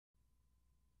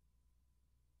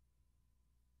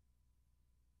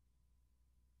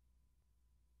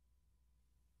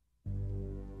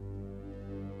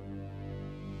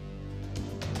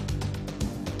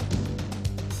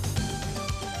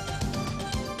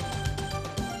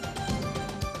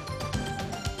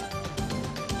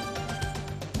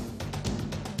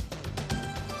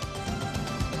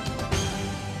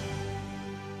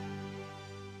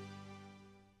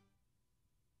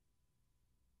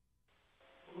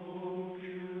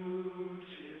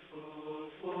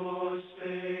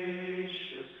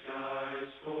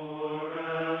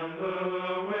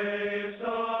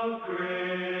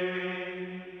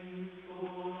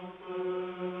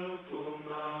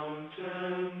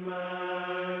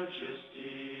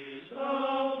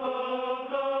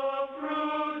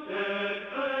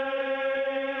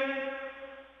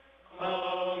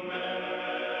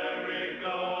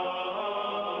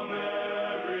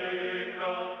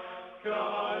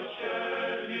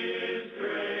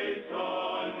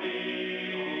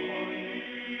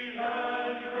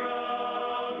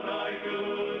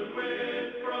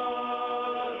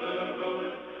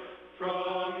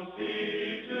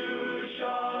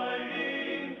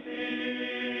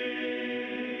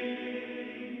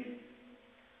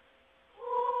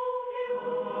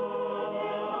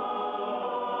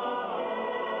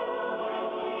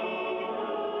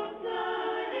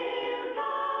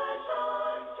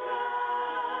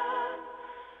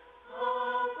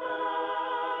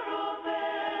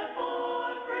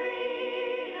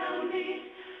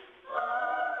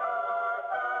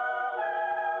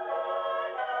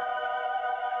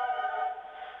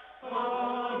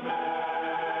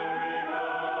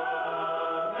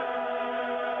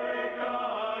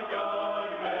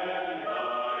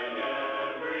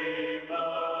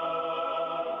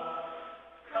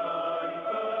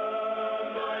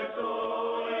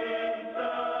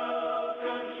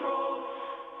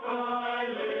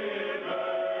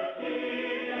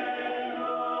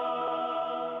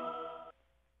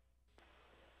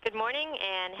Good morning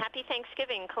and happy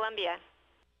Thanksgiving, Columbia.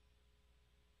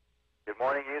 Good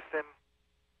morning, Houston.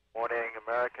 Morning,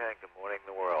 America, and good morning,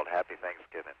 the world. Happy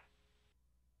Thanksgiving.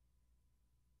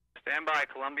 Stand by,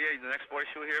 Columbia. The next voice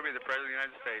you'll hear will be the President of the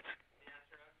United States.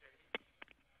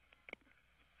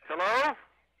 Hello?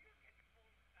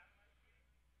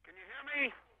 Can you hear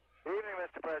me? Good evening,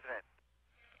 Mr. President.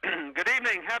 Good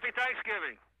evening. Happy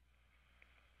Thanksgiving.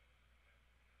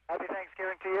 Happy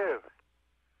Thanksgiving to you.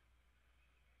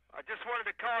 I just wanted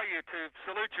to call you to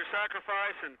salute your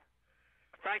sacrifice and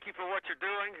thank you for what you're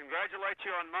doing. Congratulate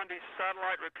you on Monday's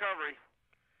satellite recovery.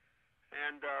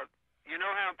 And you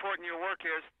know how important your work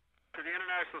is to the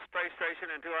International Space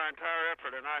Station and to our entire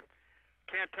effort. And I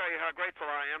can't tell you how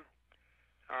grateful I am.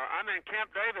 I'm in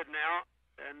Camp David now,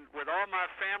 and with all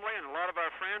my family and a lot of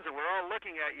our friends, and we're all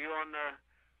looking at you on the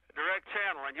direct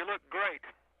channel, and you look great.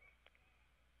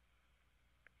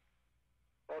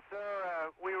 Well,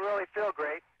 sir, we really feel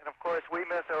great, and of course we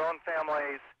miss our own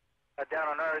families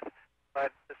down on Earth,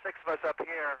 but the six of us up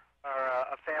here are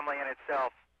a family in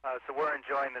itself, so we're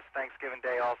enjoying this Thanksgiving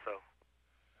Day also.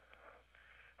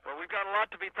 Well, we've got a lot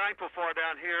to be thankful for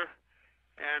down here,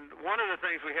 and one of the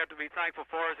things we have to be thankful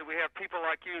for is that we have people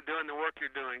like you doing the work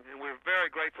you're doing, and we're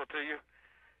very grateful to you.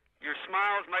 Your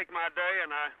smiles make my day,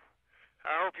 and I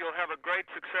hope you'll have a great,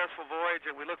 successful voyage,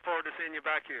 and we look forward to seeing you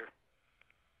back here.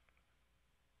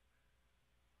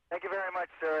 Thank you very much,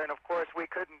 sir. And of course,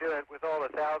 we couldn't do it with all the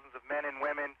thousands of men and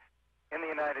women in the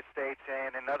United States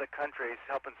and in other countries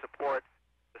helping support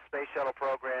the Space Shuttle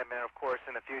program and, of course,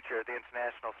 in the future, the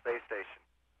International Space Station.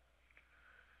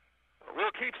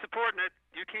 We'll keep supporting it.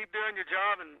 You keep doing your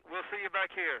job, and we'll see you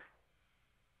back here.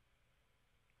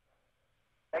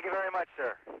 Thank you very much,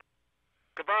 sir.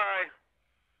 Goodbye.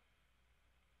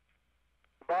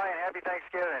 Goodbye and happy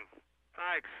Thanksgiving.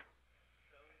 Thanks.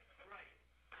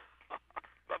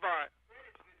 Bye-bye.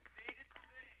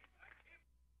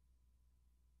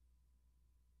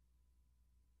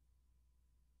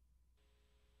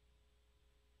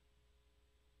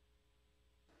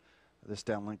 This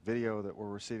downlink video that we're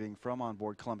receiving from on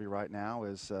board Columbia right now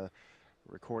is a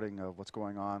recording of what's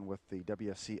going on with the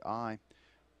WSCI,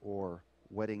 or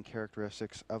Wetting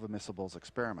Characteristics of Immiscibles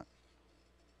experiment.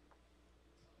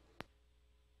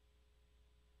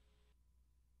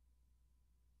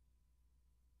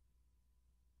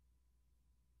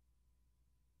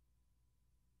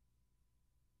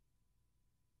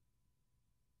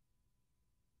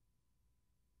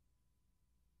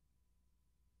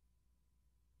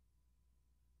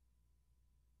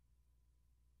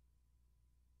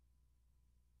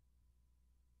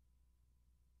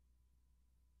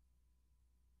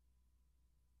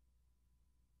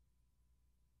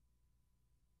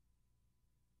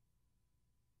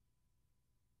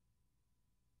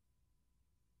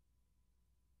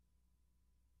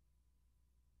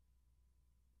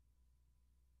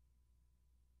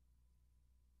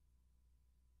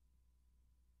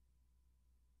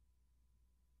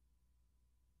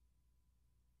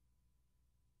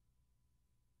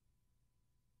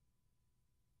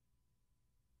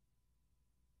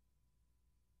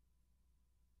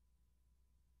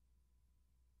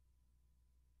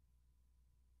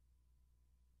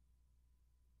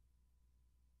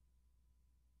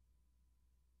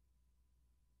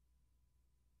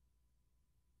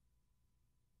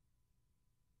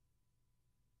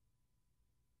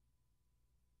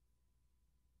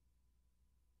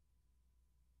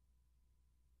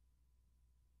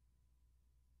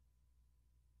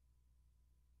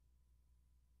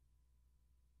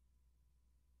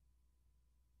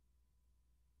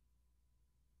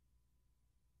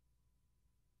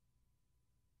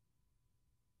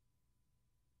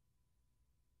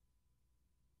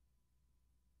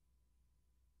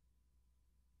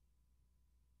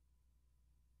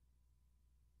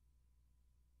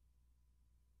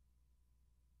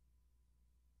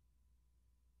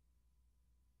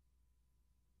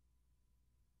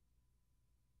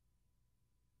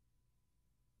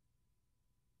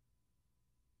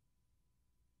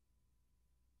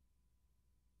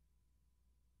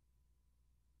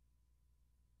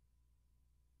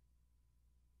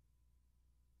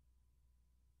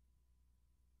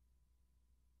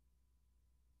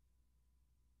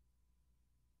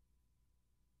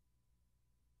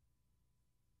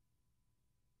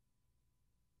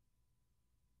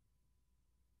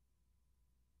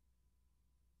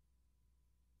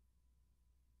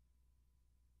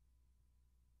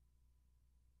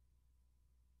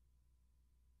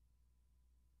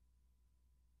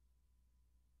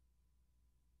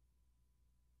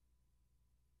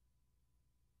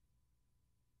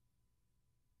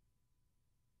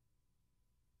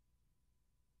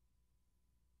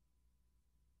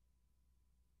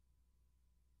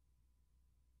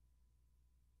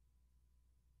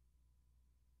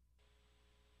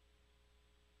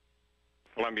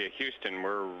 Columbia, Houston,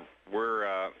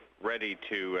 we're ready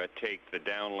to take the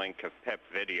downlink of PEP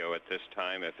video at this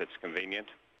time, if it's convenient.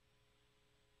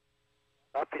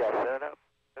 Copy, I'll set it up.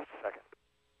 Just a second.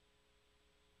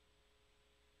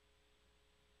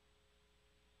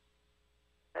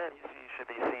 And you should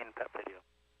be seeing PEP video.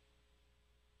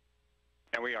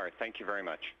 And we are. Thank you very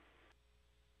much.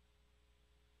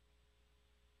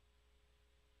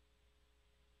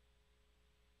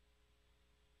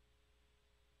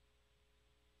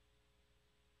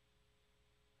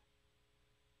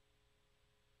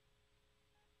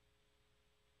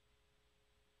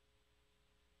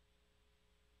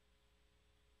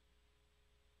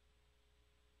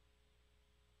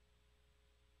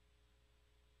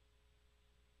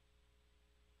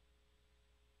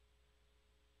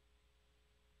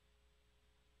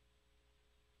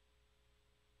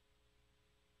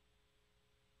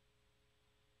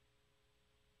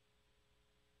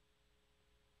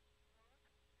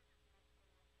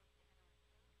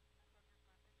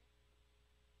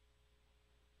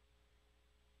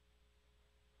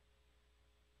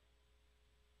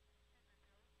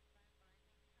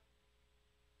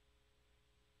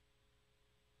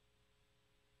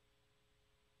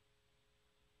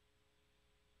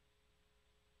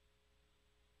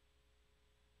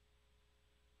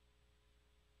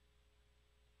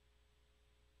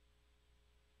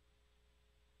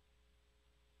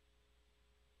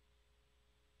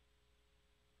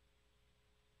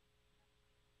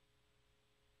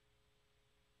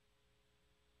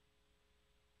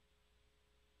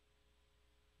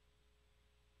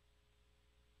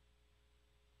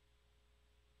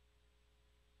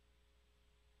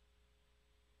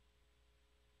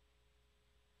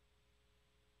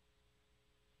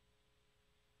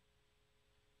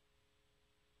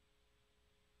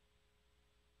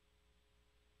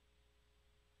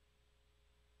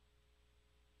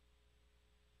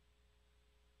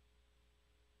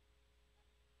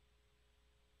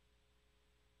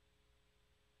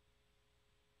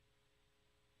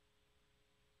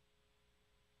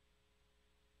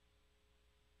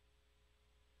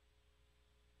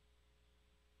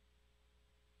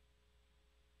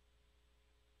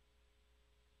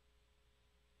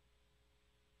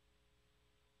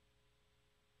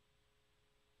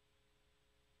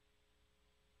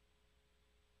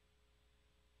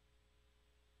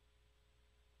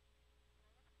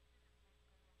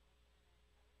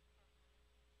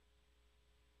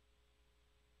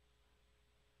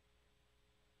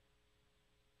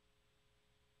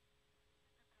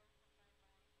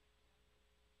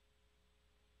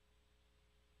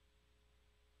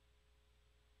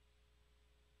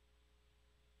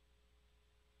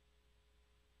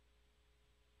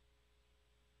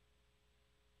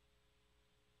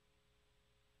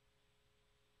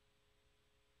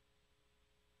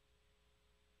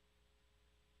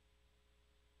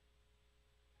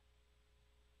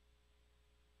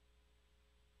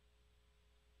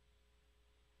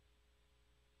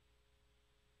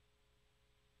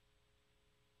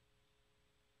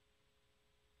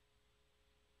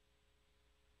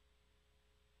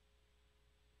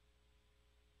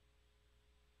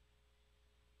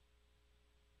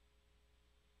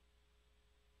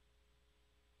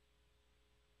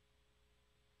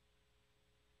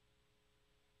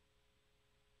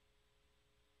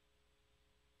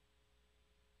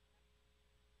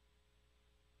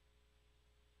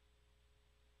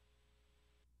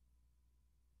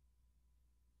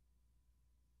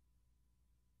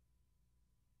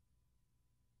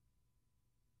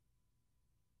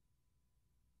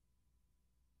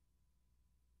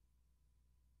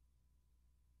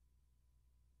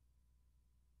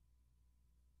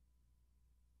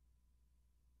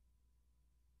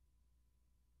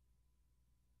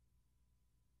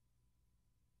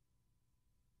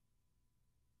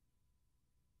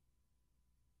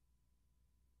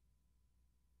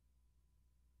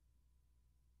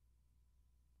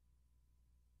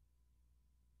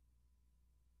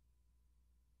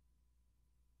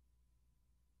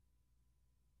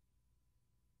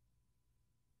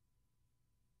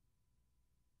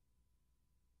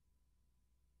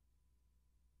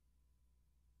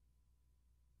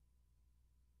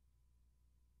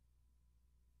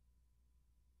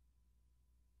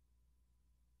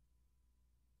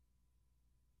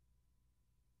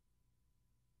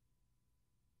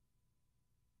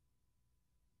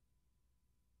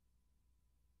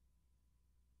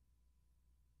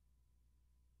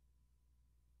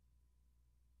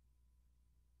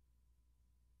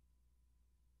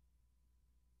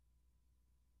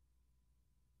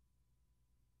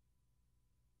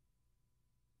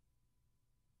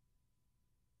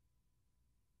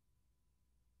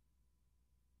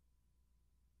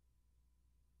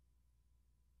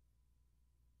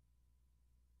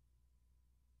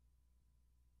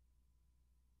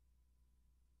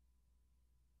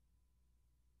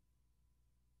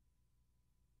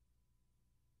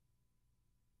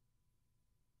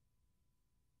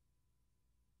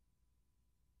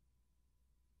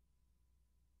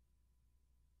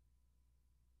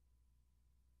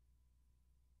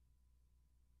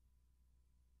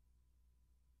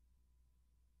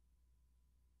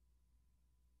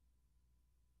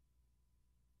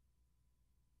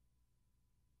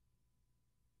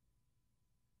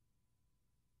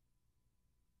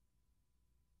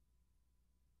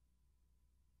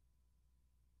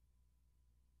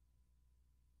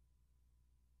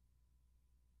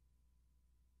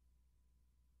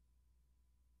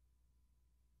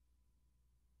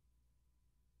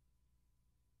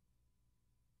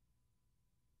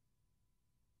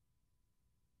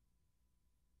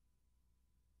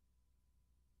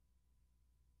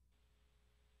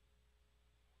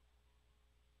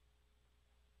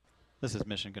 This is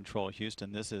Mission Control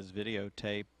Houston. This is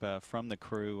videotape from the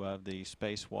crew of the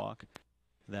spacewalk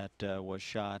that was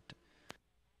shot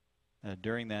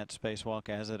during that spacewalk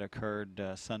as it occurred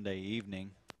Sunday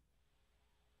evening.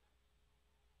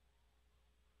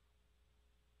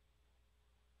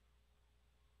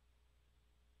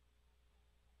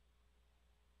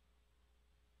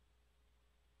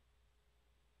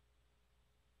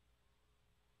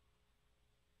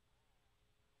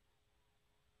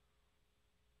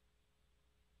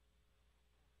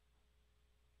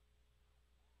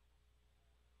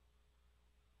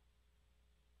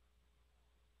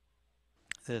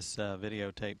 This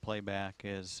videotape playback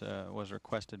was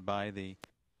requested by the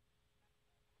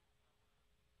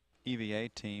EVA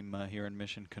team here in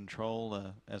Mission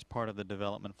Control as part of the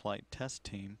development flight test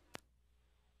team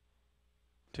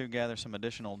to gather some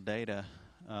additional data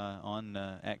on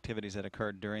activities that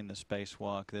occurred during the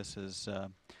spacewalk. This is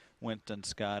Winston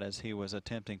Scott as he was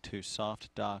attempting to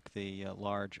soft dock the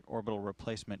large orbital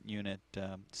replacement unit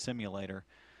simulator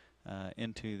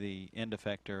into the end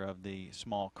effector of the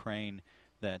small crane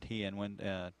that he and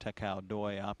Takao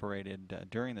Doi operated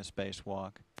during the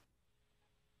spacewalk.